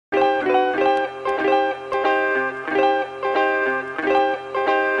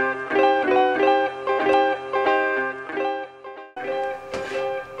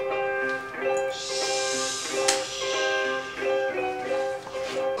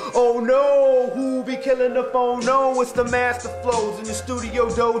Oh no, who be killing the phone? No, it's the master flows in the studio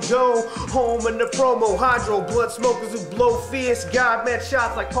dojo. Home in the promo, hydro, blood smokers who blow fierce. God met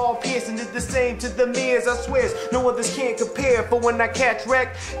shots like Paul Pierce and did the same to the mirrors. I swear, no others can't compare. For when I catch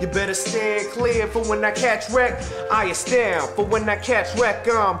wreck, you better stand clear. For when I catch wreck, I astound. For when I catch wreck,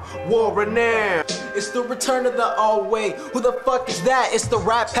 I'm war renowned. It's the return of the old way. Who the fuck is that? It's the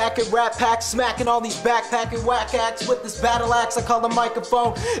Rat Pack, smacking all these backpacking whack acts with this battle axe I call a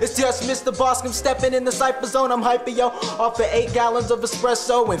microphone. It's just Mr. Boscombe stepping in the cypher zone. I'm hyper, yo, off of 8 gallons of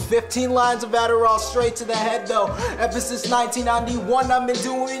espresso and 15 lines of Adderall straight to the head, though. Ever since 1991, I've been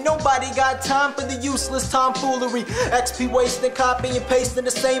doing it. Nobody got time for the useless tomfoolery. XP wasting, copying and pasting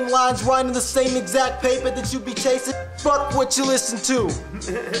the same lines, writing the same exact paper that you be chasing. Fuck what you listen to.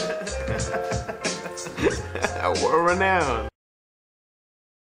 War renowned.